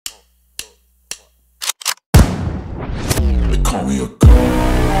call me a god.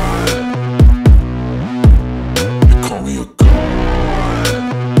 You call me a god.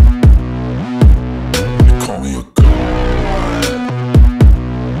 You call me a god.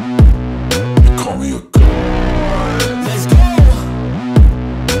 You call me a god. Let's go.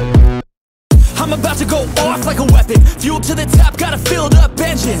 I'm about to go off like a weapon. Fuel to the top, got a filled up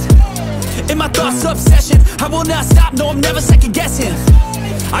engine. In my thoughts, obsession, I will not stop, no, I'm never second guessing.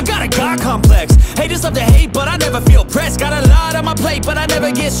 I got a God complex. Haters love to hate, but I never feel pressed. Got a lot on my plate, but I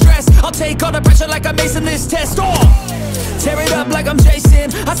never get stressed. I'll take all the pressure like I'm acing this test. Tear it up like I'm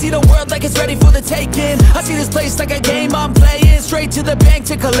Jason. I see the world like it's ready for the taking. I see this place like a game I'm playing. Straight to the bank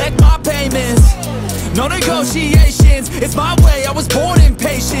to collect my payments. No negotiations, it's my way, I was born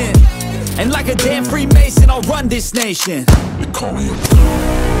impatient. And like a damn Freemason, I'll run this nation. You call me a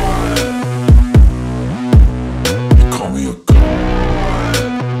god. You call me a god.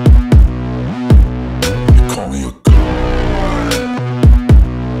 You call me a god.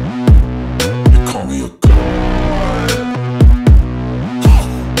 You call me a god.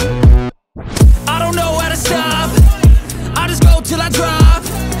 I don't know how to stop, I just go till I drop.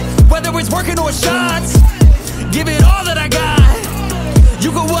 Whether it's working or shots, give it all that I got.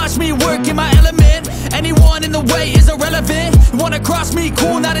 You can watch me work in my element. Anyone in the way is irrelevant. You wanna cross me,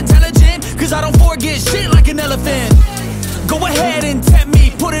 cool, not intelligent, cause I don't forget shit like an elephant. Go ahead and tempt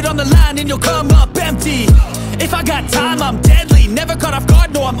me, put it on the line and you'll come up empty. If I got time, I'm deadly. Never caught off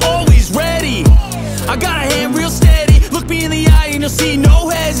guard, no, I'm always ready. I got a hand real steady. Look me in the eye and you'll see no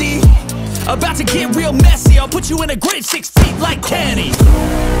hezzy. About to get real messy, I'll put you in a grave 6 feet like Kenny.